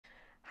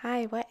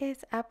Hi, what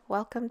is up?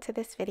 Welcome to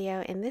this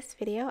video. In this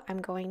video,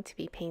 I'm going to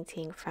be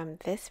painting from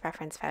this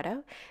reference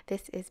photo.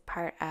 This is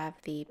part of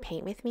the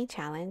Paint With Me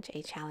challenge,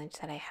 a challenge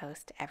that I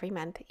host every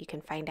month. You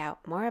can find out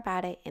more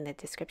about it in the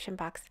description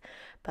box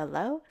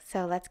below.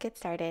 So let's get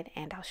started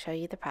and I'll show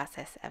you the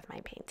process of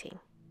my painting.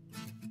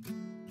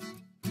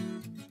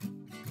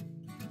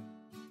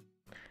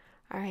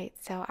 Alright,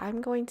 so I'm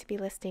going to be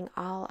listing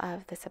all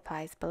of the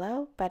supplies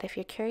below, but if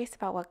you're curious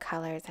about what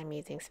colors I'm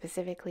using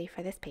specifically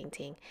for this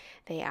painting,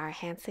 they are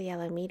Hansa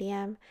Yellow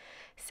Medium,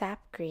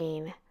 Sap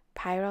Green,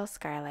 Pyrrol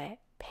Scarlet,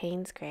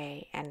 Payne's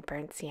Gray, and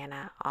Burnt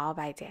Sienna, all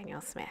by Daniel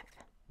Smith.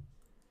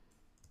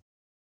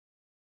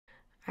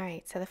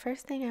 Alright, so the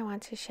first thing I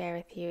want to share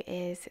with you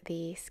is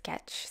the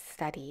sketch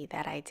study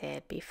that I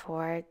did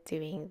before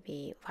doing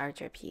the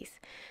larger piece.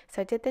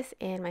 So I did this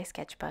in my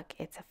sketchbook.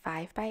 It's a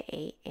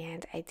 5x8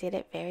 and I did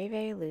it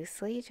very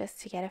loosely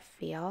just to get a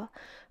feel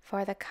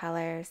for the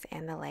colors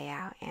and the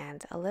layout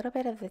and a little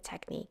bit of the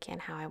technique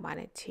and how I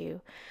wanted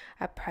to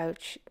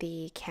approach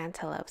the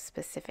cantaloupe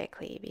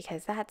specifically,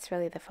 because that's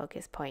really the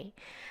focus point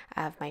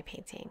of my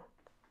painting.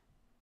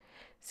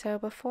 So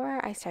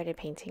before I started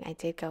painting, I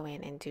did go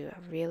in and do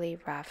a really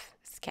rough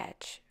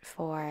sketch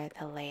for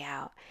the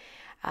layout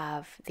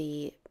of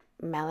the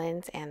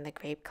melons and the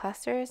grape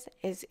clusters.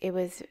 It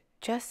was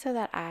just so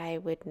that I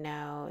would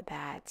know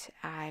that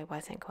I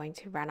wasn't going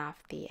to run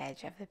off the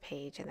edge of the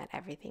page and that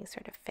everything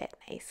sort of fit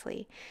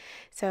nicely.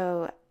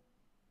 So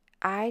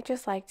I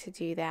just like to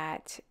do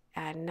that,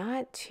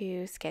 not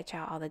to sketch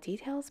out all the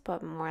details,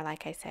 but more,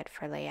 like I said,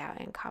 for layout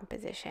and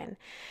composition.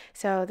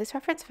 So this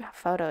reference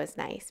photo is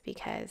nice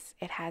because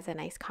it has a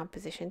nice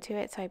composition to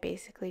it. So I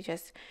basically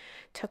just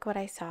took what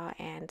I saw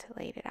and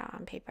laid it out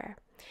on paper.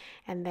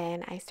 And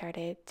then I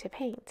started to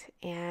paint.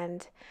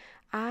 And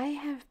I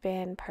have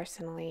been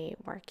personally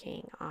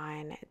working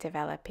on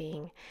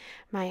developing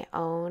my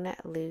own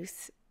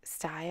loose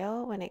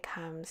style when it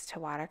comes to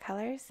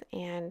watercolors.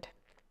 And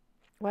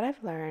what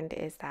I've learned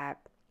is that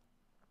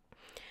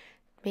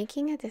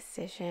making a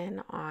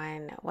decision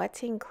on what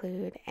to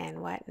include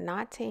and what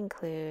not to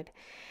include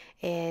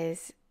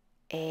is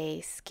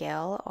a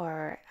skill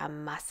or a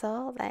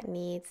muscle that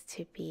needs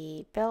to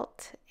be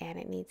built, and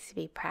it needs to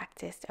be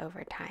practiced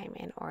over time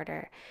in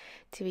order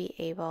to be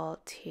able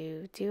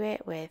to do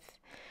it with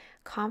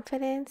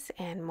confidence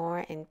and more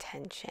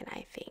intention,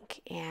 I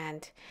think.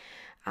 And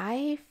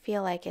I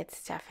feel like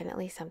it's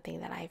definitely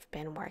something that I've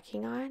been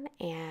working on,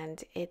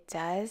 and it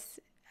does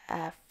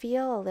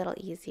feel a little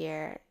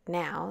easier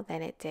now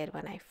than it did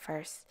when I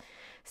first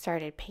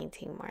started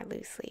painting more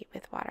loosely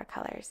with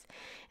watercolors.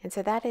 And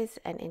so that is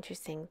an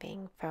interesting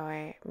thing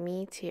for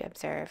me to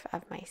observe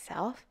of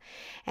myself,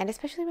 and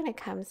especially when it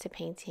comes to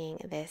painting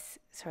this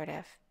sort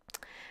of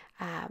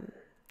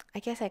I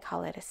guess I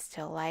call it a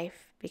still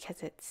life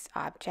because it's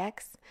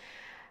objects,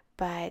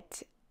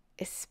 but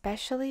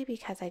especially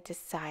because I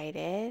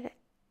decided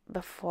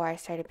before I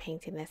started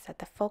painting this that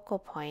the focal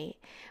point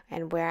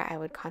and where I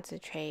would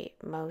concentrate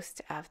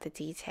most of the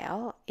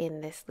detail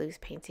in this loose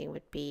painting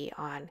would be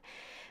on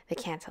the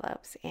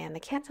cantaloupes. And the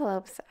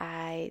cantaloupes,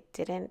 I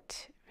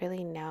didn't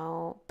really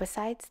know,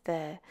 besides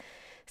the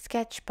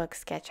sketchbook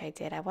sketch I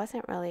did, I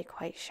wasn't really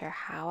quite sure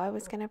how I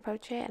was going to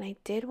approach it. And I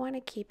did want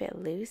to keep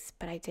it loose,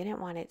 but I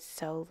didn't want it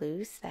so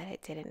loose that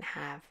it didn't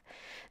have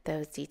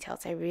those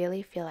details. I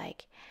really feel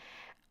like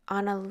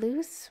on a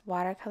loose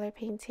watercolor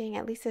painting,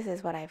 at least this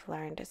is what I've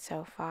learned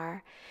so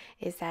far,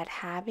 is that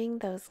having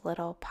those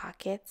little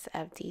pockets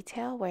of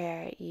detail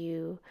where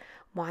you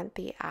want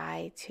the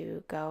eye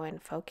to go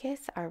and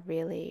focus are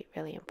really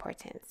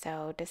important.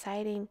 So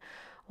deciding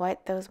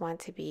what those want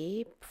to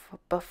be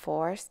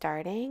before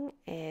starting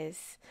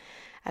is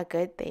a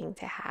good thing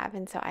to have.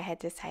 And so I had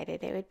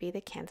decided it would be the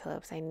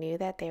cantaloupes. I knew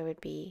that they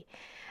would be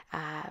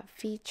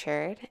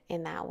featured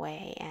in that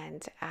way,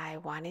 and I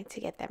wanted to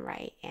get them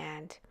right.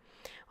 And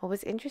what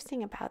was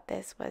interesting about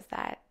this was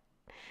that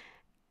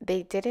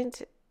they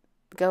didn't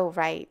go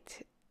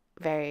right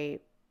very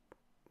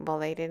well.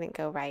 They didn't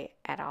go right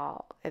at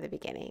all at the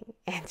beginning.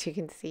 And you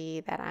can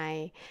see that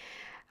I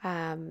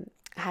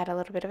had a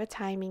little bit of a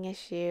timing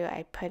issue.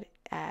 I put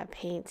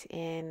paint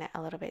in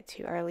a little bit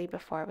too early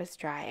before it was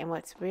dry. And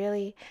what's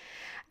really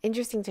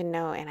interesting to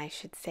note, and I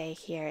should say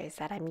here, is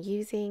that I'm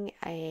using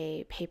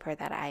a paper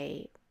that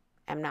I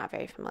am not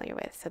very familiar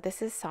with. So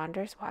this is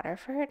Saunders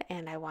Waterford,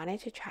 and I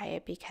wanted to try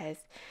it because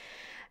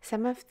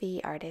some of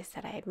the artists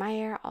that I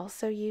admire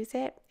also use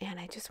it, and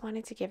I just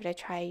wanted to give it a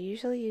try. I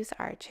usually use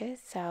Arches,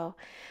 so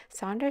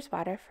Saunders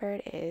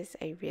Waterford is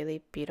a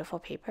really beautiful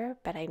paper,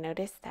 but I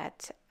noticed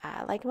that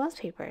like most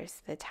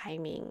papers, the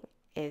timing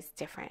is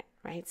different,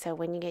 right? So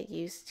when you get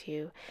used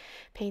to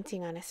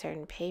painting on a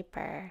certain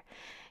paper,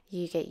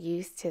 you get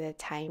used to the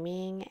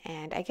timing,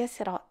 and I guess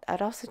it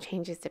also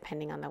changes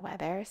depending on the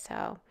weather.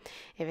 So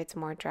if it's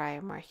more dry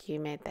or more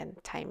humid, then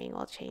timing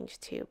will change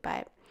too.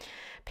 But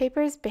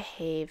papers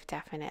behave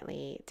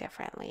definitely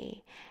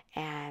differently,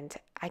 and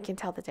I can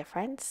tell the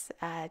difference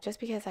just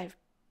because I've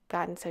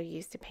gotten so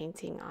used to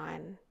painting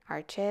on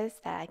Arches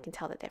that I can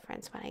tell the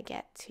difference when I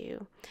get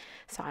to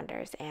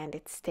Saunders, and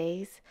it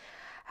stays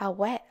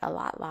wet a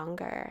lot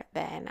longer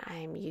than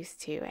I'm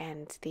used to,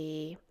 and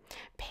the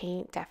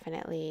paint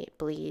definitely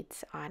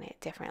bleeds on it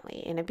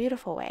differently in a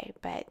beautiful way,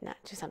 but not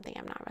just something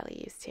I'm not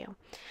really used to.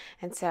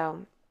 And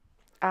so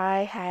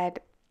I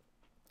had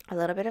a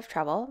little bit of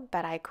trouble,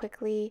 but I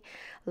quickly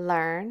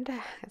learned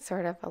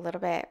sort of a little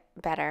bit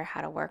better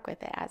how to work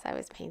with it as I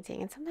was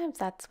painting. And sometimes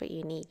that's what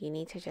you need. You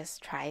need to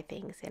just try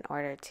things in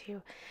order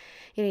to,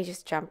 you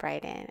just jump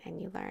right in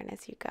and you learn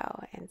as you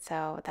go. And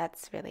so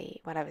that's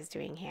really what I was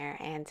doing here.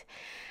 And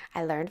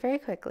I learned very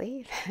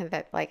quickly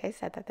that, like I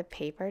said, that the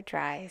paper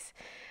dries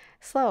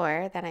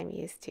slower than I'm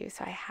used to,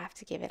 so I have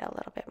to give it a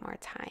little bit more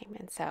time.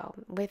 And so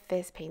with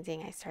this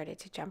painting, I started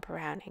to jump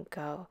around and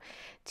go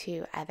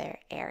to other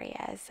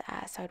areas.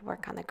 So I'd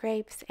work on the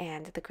grapes,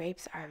 and the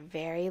grapes are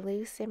very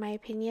loose in my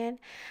opinion.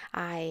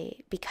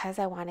 Because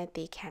I wanted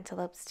the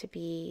cantaloupes to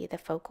be the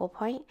focal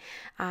point,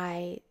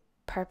 I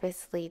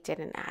purposely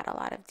didn't add a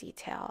lot of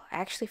detail. I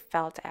actually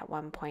felt at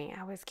one point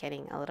I was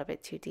getting a little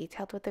bit too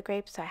detailed with the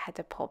grapes, so I had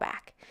to pull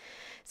back.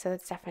 So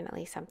that's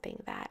definitely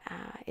something that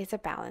is a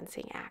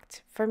balancing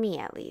act for me,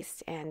 at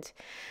least. And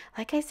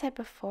like I said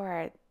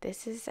before,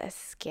 this is a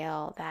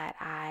skill that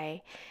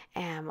I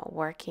am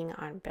working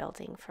on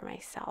building for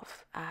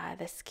myself.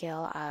 The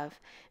skill of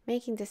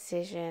making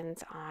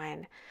decisions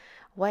on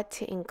what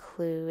to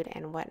include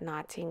and what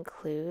not to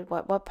include,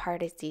 what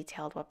part is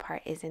detailed, what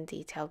part isn't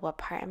detailed, what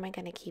part am I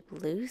going to keep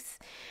loose,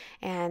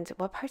 and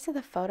what parts of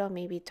the photo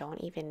maybe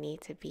don't even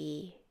need to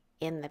be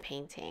in the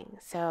painting.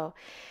 So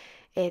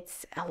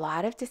it's a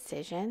lot of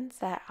decisions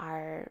that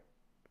are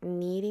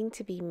needing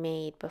to be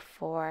made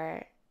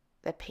before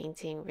the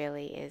painting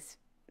really is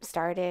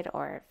started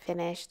or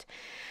finished.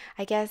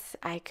 I guess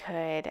I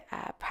could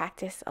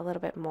practice a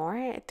little bit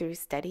more through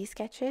study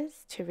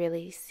sketches to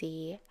really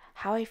see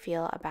how I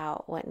feel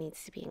about what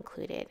needs to be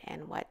included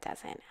and what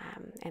doesn't,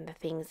 and the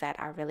things that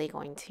are really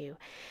going to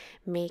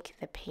make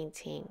the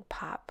painting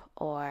pop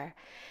or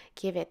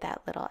give it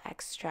that little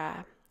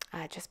extra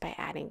just by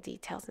adding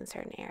details in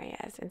certain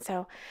areas. And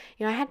so,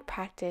 I had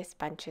practiced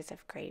bunches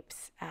of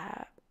grapes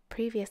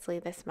previously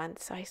this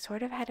month, so I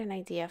sort of had an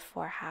idea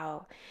for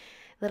how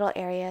little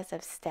areas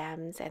of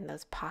stems and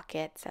those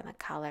pockets and the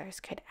colors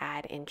could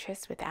add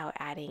interest without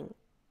adding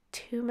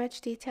too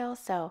much detail.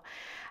 So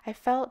I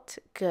felt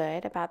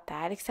good about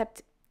that,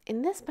 except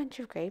in this bunch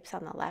of grapes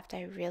on the left,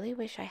 I really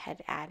wish I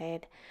had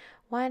added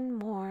one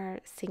more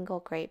single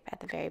grape at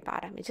the very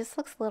bottom. It just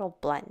looks a little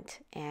blunt,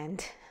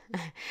 and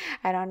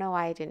I don't know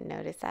why I didn't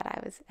notice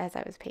that as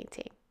I was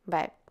painting.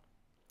 But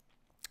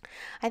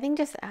I think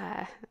just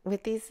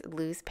with these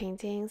loose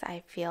paintings,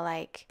 I feel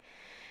like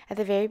at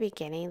the very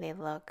beginning they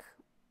look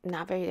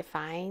not very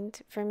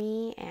defined for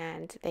me,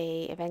 and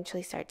they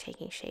eventually start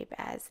taking shape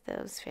as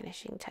those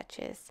finishing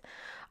touches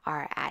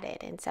are added.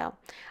 And so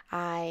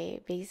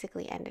I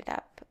basically ended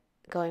up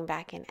going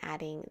back and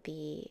adding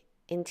the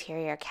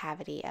interior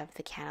cavity of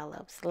the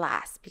cantaloupes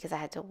last because I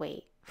had to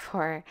wait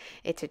for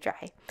it to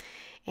dry.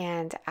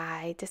 And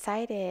I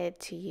decided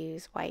to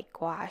use white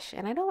gouache,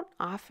 and I don't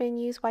often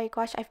use white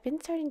gouache. I've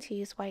been starting to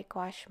use white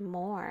gouache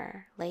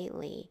more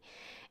lately,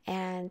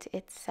 and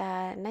it's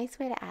a nice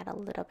way to add a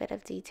little bit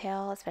of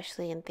detail,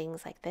 especially in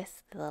things like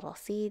this, the little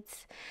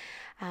seeds.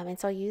 And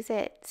so I'll use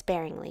it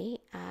sparingly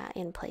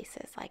in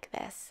places like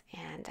this,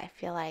 and I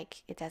feel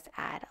like it does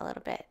add a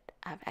little bit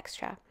of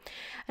extra.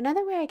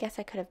 Another way I guess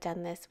I could have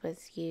done this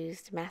was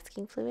used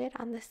masking fluid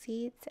on the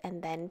seeds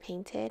and then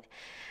painted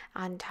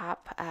on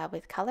top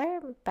with color,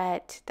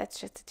 but that's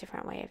just a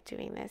different way of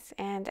doing this.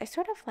 And I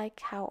sort of like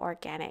how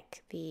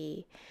organic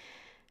the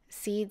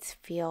seeds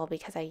feel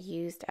because I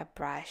used a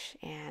brush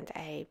and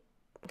I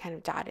kind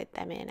of dotted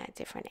them in at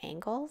different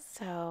angles.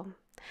 So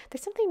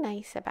there's something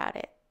nice about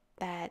it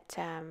that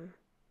turned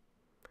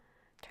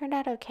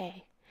out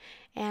okay.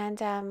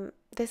 And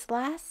this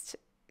last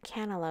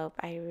cantaloupe,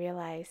 I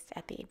realized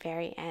at the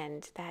very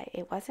end that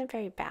it wasn't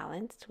very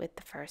balanced with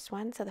the first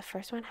one. So the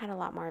first one had a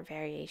lot more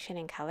variation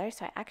in color.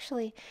 So I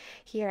actually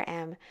here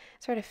am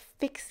sort of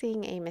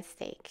fixing a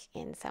mistake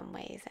in some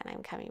ways, and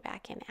I'm coming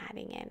back and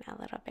adding in a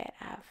little bit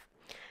of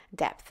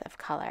depth of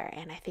color.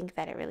 And I think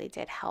that it really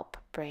did help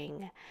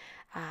bring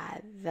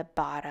the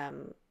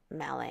bottom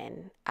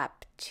melon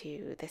up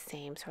to the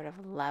same sort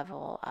of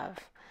level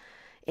of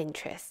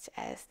interest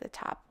as the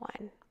top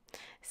one.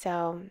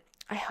 So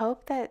I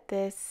hope that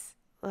this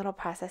little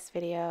process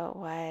video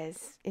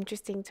was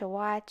interesting to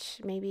watch.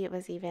 Maybe it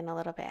was even a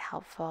little bit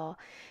helpful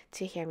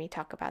to hear me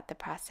talk about the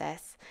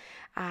process.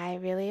 I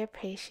really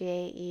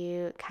appreciate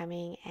you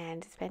coming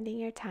and spending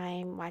your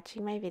time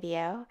watching my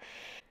video.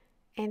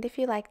 And if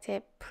you liked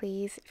it,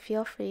 please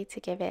feel free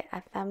to give it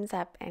a thumbs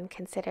up and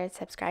consider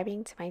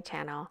subscribing to my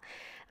channel.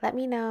 Let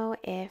me know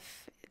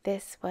if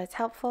this was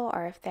helpful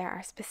or if there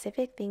are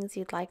specific things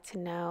you'd like to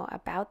know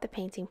about the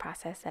painting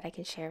process that I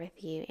can share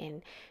with you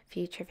in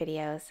future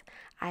videos.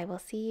 I will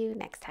see you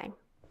next time.